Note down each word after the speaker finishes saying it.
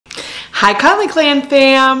Hi Conley Clan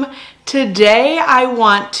fam! Today I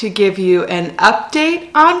want to give you an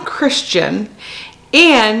update on Christian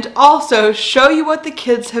and also show you what the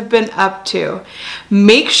kids have been up to.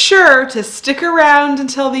 Make sure to stick around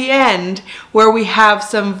until the end where we have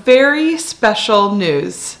some very special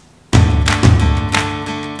news.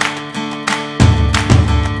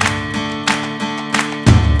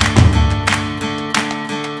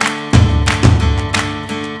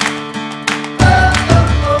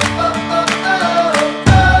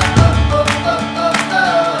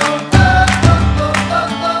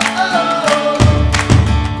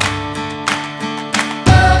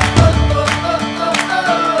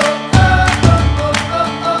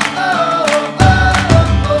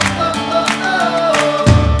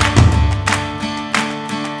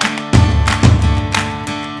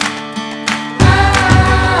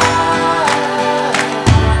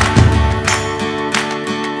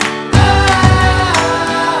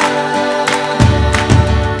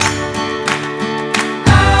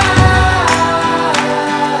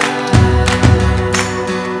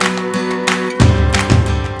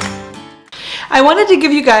 I wanted to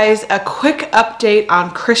give you guys a quick update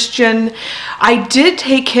on Christian. I did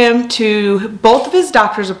take him to both of his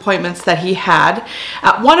doctor's appointments that he had.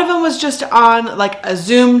 One of them was just on like a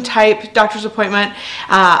Zoom type doctor's appointment,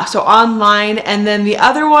 so online, and then the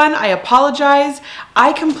other one, I apologize,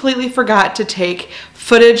 I completely forgot to take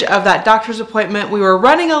footage of that doctor's appointment. We were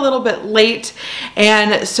running a little bit late,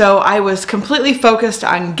 and so I was completely focused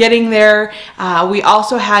on getting there. We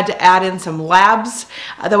also had to add in some labs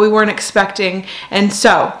that we weren't expecting, and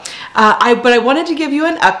so but I wanted to give you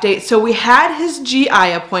an update. So we had his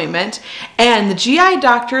GI appointment, and the GI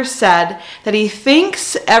doctor said that he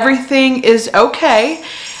thinks everything is okay.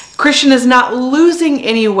 Christian is not losing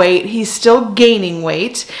any weight, he's still gaining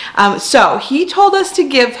weight. So he told us to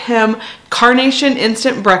give him Carnation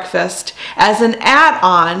Instant Breakfast as an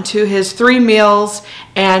add-on to his 3 meals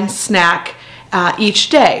and snack each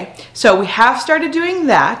day. So we have started doing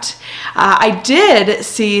that. I did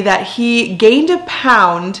see that he gained a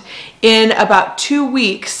pound in about 2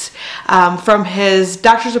 weeks from his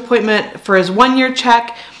doctor's appointment for his 1-year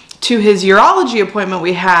check to his urology appointment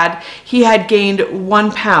we had. He had gained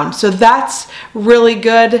 1 pound. So that's really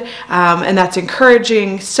good, and that's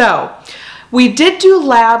encouraging. So we did do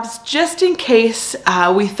labs just in case.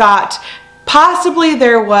 We thought possibly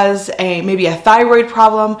there was maybe a thyroid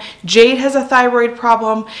problem. Jade has a thyroid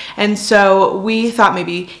problem, and so we thought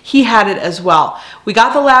maybe he had it as well. We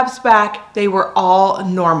got the labs back, they were all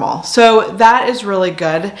normal. So that is really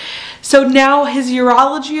good. So now his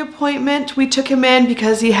urology appointment, we took him in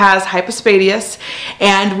because he has hypospadias,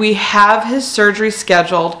 and we have his surgery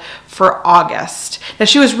scheduled for August. Now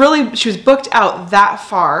she was booked out that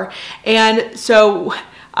far, and so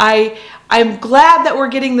I'm glad that we're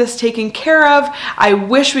getting this taken care of. I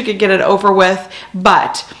wish we could get it over with,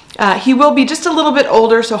 but he will be just a little bit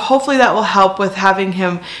older, so hopefully that will help with having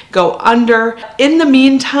him go under. In the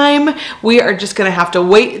meantime, we are just gonna have to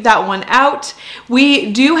wait that one out.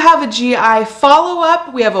 We do have a GI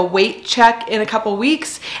follow-up. We have a weight check in a couple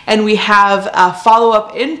weeks, and we have a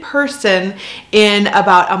follow-up in person in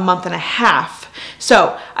about a month and a half.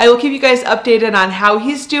 So I will keep you guys updated on how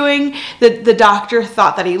he's doing. The doctor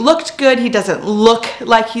thought that he looked good. He doesn't look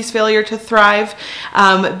like he's failure to thrive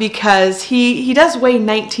because he does weigh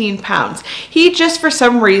 19 pounds. He just for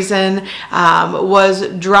some reason was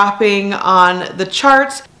dropping on the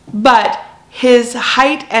charts, but his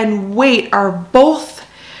height and weight are both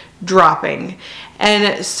dropping.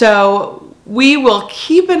 And so we will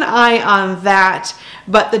keep an eye on that,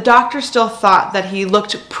 but the doctor still thought that he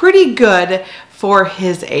looked pretty good for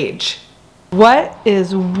his age. What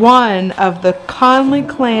is one of the Conley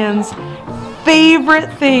clan's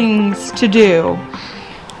favorite things to do?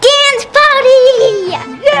 Dance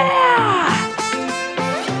party! Yeah!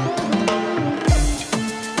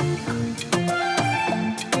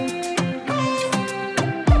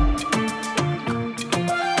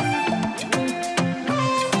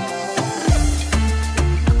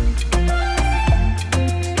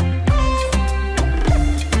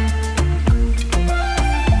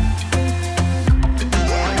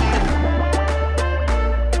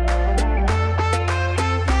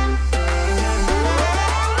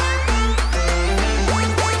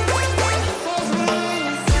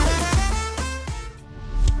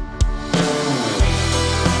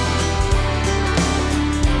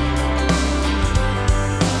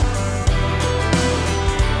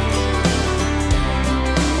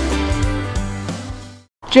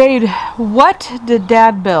 Jade, what did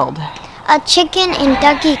Dad build? A chicken and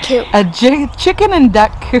ducky coop. A chicken and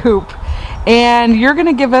duck coop. And you're going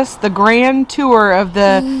to give us the grand tour of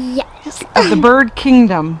the of the bird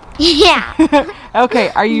kingdom. Yeah. Okay,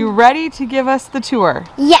 are you ready to give us the tour?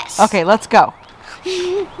 Yes. Okay, let's go.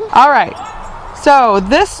 All right. So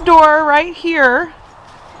this door right here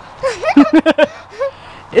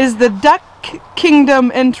is the Duck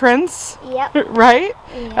Kingdom entrance. Yep. Right?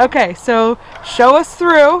 Yep. Okay, so show us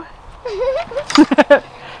through.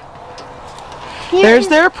 There's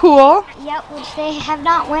their pool. Yep, which they have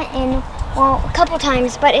not went in, well, a couple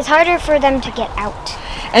times, but it's harder for them to get out.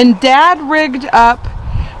 And Dad rigged up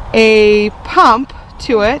a pump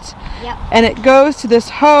to it. Yep. And it goes to this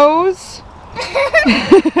hose,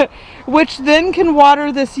 which then can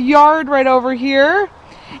water this yard right over here.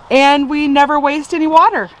 And we never waste any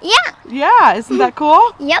water. Yeah. Yeah, isn't that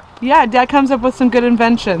cool? Yep. Yeah, Dad comes up with some good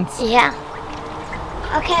inventions. Yeah.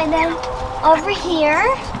 Okay, then over here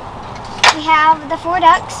we have the 4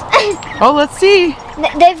 ducks. Oh, let's see.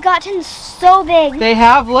 They've gotten so big. They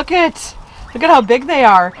have. Look at how big they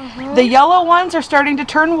are. The yellow ones are starting to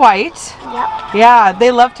turn white. Yep. Yeah,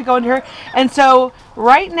 they love to go into her. And so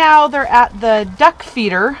right now they're at the duck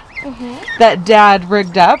feeder that Dad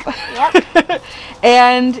rigged up. Yep.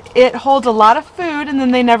 And it holds a lot of food and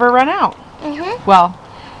then they never run out. Well,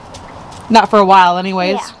 not for a while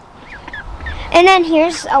anyways. Yeah. And then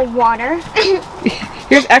here's a water.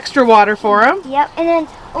 Here's extra water for them. Yep. And then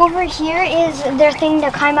over here is their thing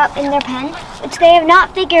to climb up in their pen, which they have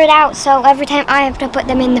not figured out, so every time I have to put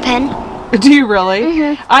them in the pen. Do you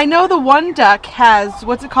really? I know the one duck has,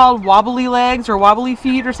 what's it called, wobbly legs or wobbly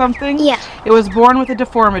feet or something? Yeah. It was born with a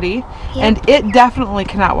deformity, and it definitely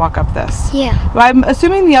cannot walk up this. Yeah. I'm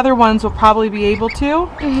assuming the other ones will probably be able to.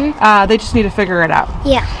 They just need to figure it out.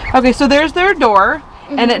 Yeah. Okay, so there's their door,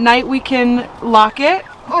 and at night we can lock it.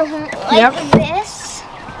 Like this.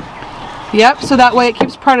 Yep, so that way it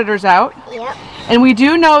keeps predators out. Yep. And we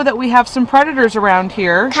do know that we have some predators around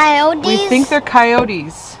here. Coyotes. We think they're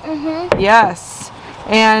coyotes. Yes.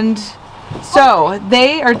 And so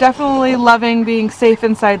they are definitely loving being safe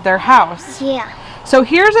inside their house. Yeah. So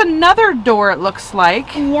here's another door, it looks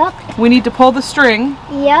like. Yep. We need to pull the string.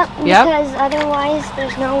 Yep. Because otherwise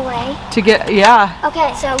there's no way. To get, yeah.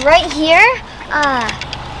 Okay, so right here,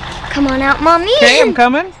 come on out, Mommy. Okay, I'm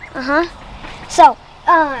coming. So,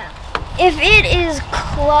 if it is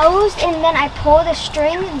closed and then I pull the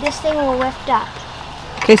string, this thing will lift up.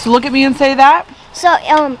 Okay, so look at me and say that. So,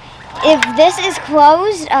 if this is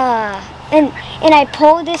closed, and I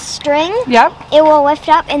pull this string, Yep. it will lift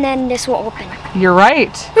up and then this will open. You're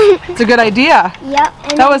right. It's a good idea. Yep.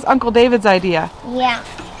 And That was Uncle David's idea. yeah.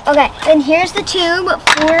 Okay, and here's the tube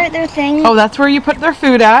for their thing. Oh, that's where you put their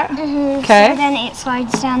food at. Okay. So then it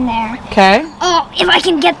slides down there. Okay. Oh, if I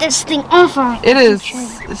can get this thing off of It is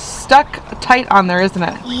stuck tight on there, isn't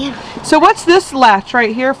it? Yeah. So what's this latch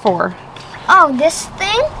right here for? Oh, this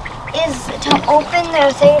thing is to open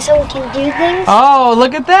their thing so we can do things. Oh,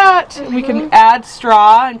 look at that. We can add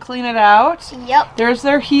straw and clean it out. Yep. There's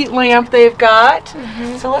their heat lamp they've got.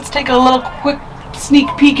 So let's take a little quick sneak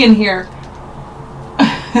peek in here.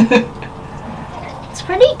 It's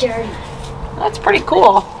pretty dirty. That's pretty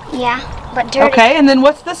cool. Yeah, but dirty. Okay, and then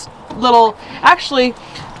what's this little, actually,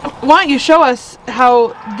 why don't you show us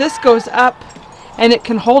how this goes up and it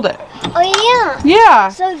can hold it? Oh, yeah. Yeah.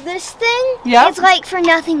 So this thing, Yep. it's like for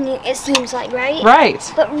nothing, it seems like, right? Right.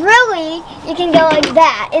 But really, you can go like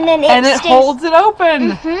that, and then And it stays. holds it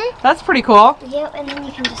open. That's pretty cool. Yep, and then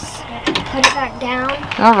you can just put it back down.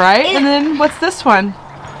 All right, and then what's this one?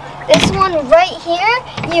 This one right here,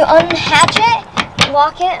 you unhatch it,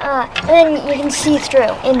 lock it, and then you can see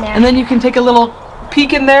through in there. And then you can take a little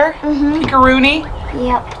peek in there, peek-a-rooney.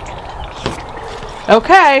 Yep.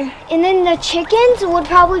 Okay. And then the chickens would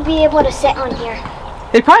probably be able to sit on here.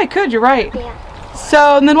 They probably could, you're right. Yeah.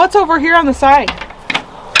 So, and then what's over here on the side?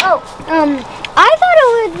 Oh, I thought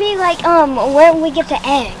it would be like, where we get the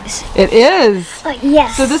eggs. It is.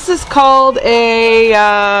 Yes. So this is called a,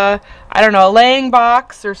 I don't know, a laying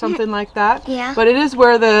box or something like that. Yeah. But it is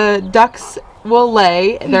where the ducks will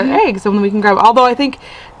lay their eggs and we can grab. Although I think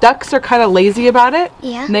ducks are kind of lazy about it.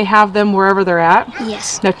 Yeah. And they have them wherever they're at.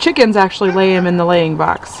 Yes. Now chickens actually lay them in the laying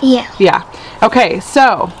box. Yeah. Yeah. Okay,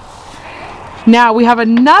 so now we have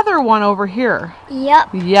another one over here. Yep.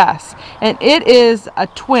 Yes. And it is a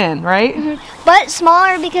twin, right? But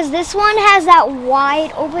smaller because this one has that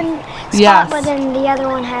wide open spot, Yes. but then the other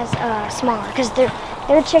one has smaller because they're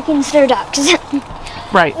chickens, they're ducks.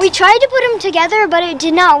 Right. We tried to put them together, but it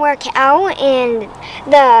did not work out, and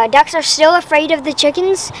the ducks are still afraid of the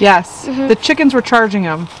chickens. Yes. The chickens were charging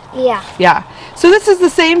them. Yeah. Yeah. So this is the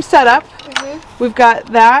same setup. We've got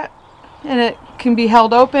that, and it can be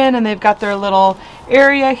held open, and they've got their little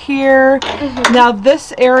area here. Now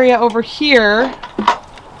this area over here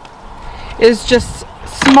is just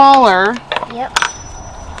smaller. Yep.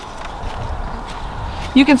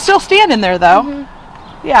 You can still stand in there though.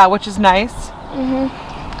 Yeah, which is nice.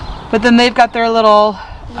 But then they've got their little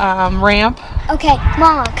ramp. Okay,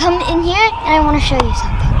 Mama, come in here and I want to show you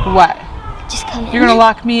something. What? Just come in. You're gonna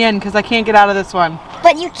lock me in because I can't get out of this one.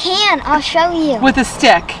 But you can. I'll show you. With a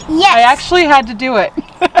stick. Yes. I actually had to do it.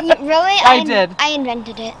 Really? I did. I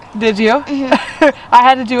invented it. Did you? I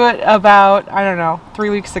had to do it about, I don't know, 3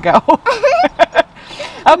 weeks ago.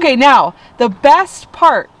 Okay, now, the best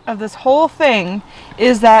part of this whole thing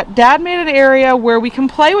is that Dad made an area where we can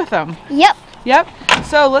play with them. Yep. Yep.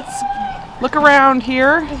 So let's look around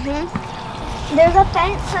here. There's a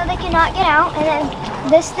fence so they cannot get out, and then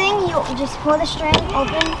this thing, you just pull the string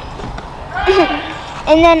open,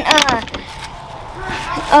 and then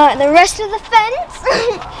the rest of the fence,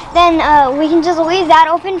 then we can just leave that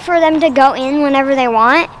open for them to go in whenever they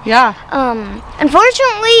want. Yeah.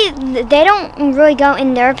 Unfortunately, they don't really go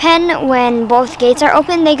in their pen when both gates are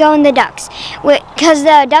open. They go in the ducks. Because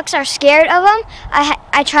the ducks are scared of them,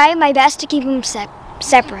 I try my best to keep them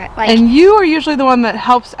separate. Like, and you are usually the one that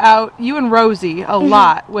helps out, you and Rosie, a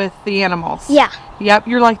lot with the animals. yeah. Yep,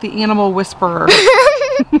 you're like the animal whisperer.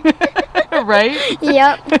 Right?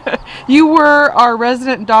 Yep. You were our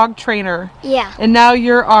resident dog trainer. Yeah. And now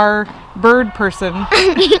you're our bird person.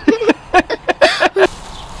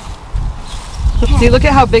 See, look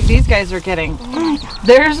at how big these guys are getting.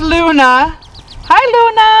 There's Luna. Hi,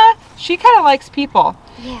 Luna. She kind of likes people.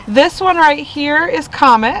 Yeah. This one right here is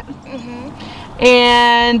Comet.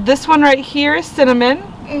 And this one right here is Cinnamon.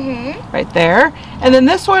 Right there. And then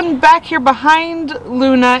this one back here behind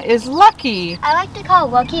Luna is Lucky. I like to call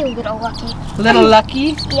Lucky Little Lucky. Little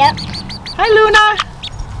Lucky? Yep. Hi, Luna.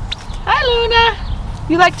 Hi, Luna.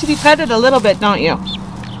 You like to be petted a little bit, don't you?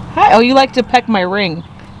 Hi. Oh, you like to peck my ring.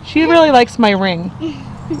 She really likes my ring.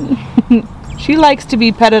 She likes to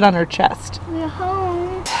be petted on her chest. We're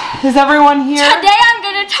home. Is everyone here? Today I'm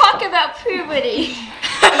going to talk about puberty.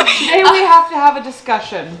 Today we have to have a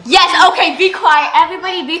discussion. Yes, okay, be quiet.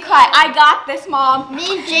 Everybody be quiet. I got this, Mom.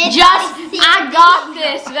 Me and Jade. I got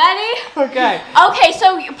this. Ready? Okay. Okay,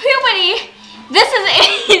 so puberty, this is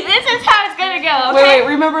how it's going to go, okay? Wait,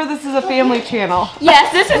 remember this is a family channel.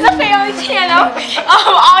 Yes, this is a family channel.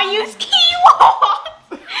 I'll use keywords.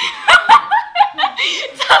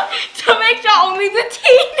 to make sure only the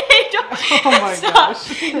teenager knows what's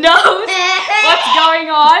going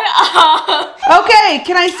on. Okay,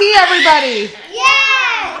 can I see everybody?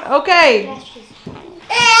 Yeah. Okay.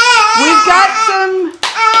 We've got some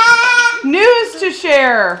news to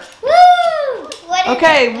share. Woo!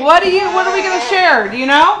 Okay, what are we gonna share? Do you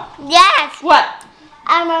know? Yes. What?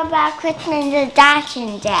 I'm about Christmas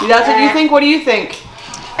adoption day. That's what you think? What do you think?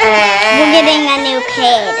 We're getting a new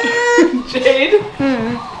kid. Jade?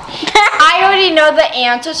 I already know the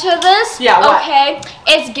answer to this. Yeah, what? Okay,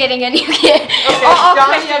 it's getting a new kid. Okay, Oh, Shaun,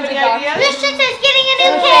 Christian's you have any adopted. ideas? Christian is getting a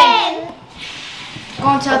new kid. Go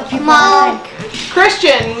and tell the people. Mom.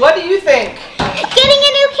 Christian, what do you think? Getting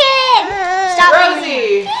a new kid. Stop.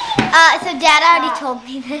 Rosie? So Dad already told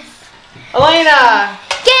me this. Elena?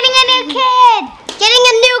 Getting a new kid. Getting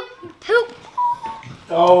a new poop.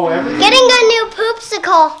 Oh, everything. Getting a new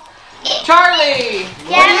poopsicle. Charlie?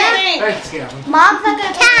 What do you think? Thanks, Gavin. Mom's not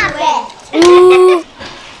gonna tap it.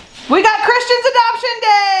 We got Christian's Adoption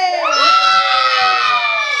Day!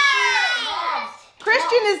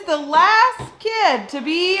 Christian is the last kid to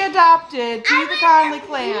be adopted to the Conley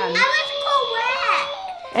clan.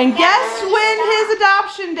 And guess when his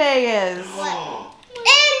adoption day is?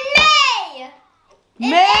 In May.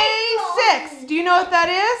 May 6th. Do you know what that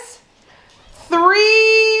is?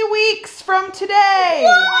 3 weeks from today.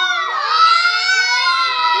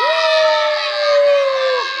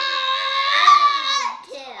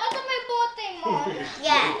 That's my birthday, Mom.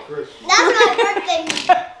 Yeah. That's my birthday.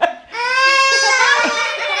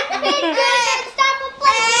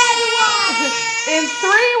 In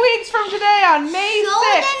 3 weeks from today, on May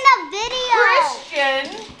 6th, Christian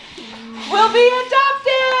will be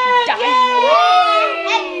adopted.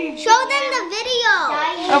 Yay! Show them the video.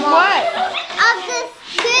 Of what? Of this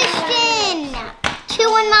Christian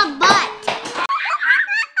chewing my butt.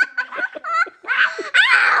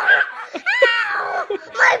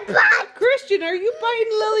 My butt. Christian, are you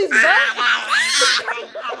biting Lily's butt?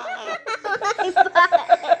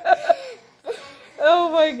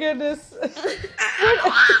 Oh my goodness.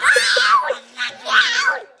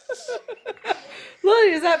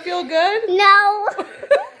 Lily, does that feel good? No.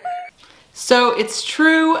 So it's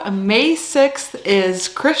true, May 6th is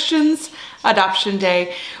Christian's adoption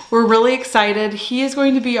day. We're really excited. He is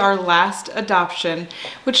going to be our last adoption,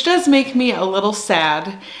 which does make me a little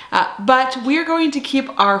sad, but we're going to keep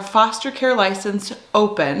our foster care license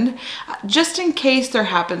open just in case there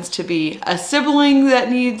happens to be a sibling that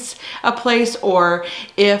needs a place, or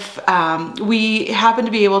if we happen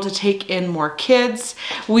to be able to take in more kids.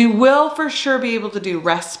 We will for sure be able to do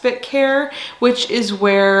respite care, which is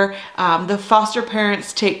where the foster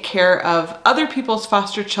parents take care of other people's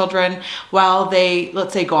foster children while they,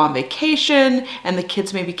 let's say, go on vacation and the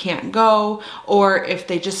kids maybe can't go, or if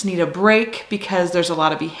they just need a break because there's a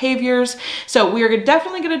lot of behaviors. So we are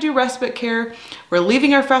definitely going to do respite care. We're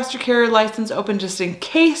leaving our foster care license open just in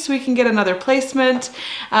case we can get another placement.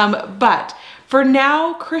 But for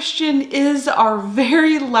now, Christian is our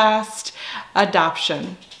very last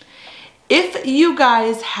adoption. If you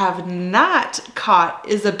guys have not caught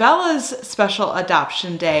Isabella's special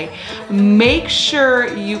adoption day, make sure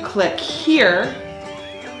you click here.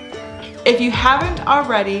 If you haven't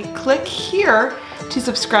already, click here to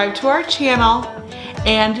subscribe to our channel,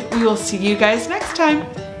 and we will see you guys next time.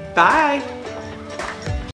 Bye.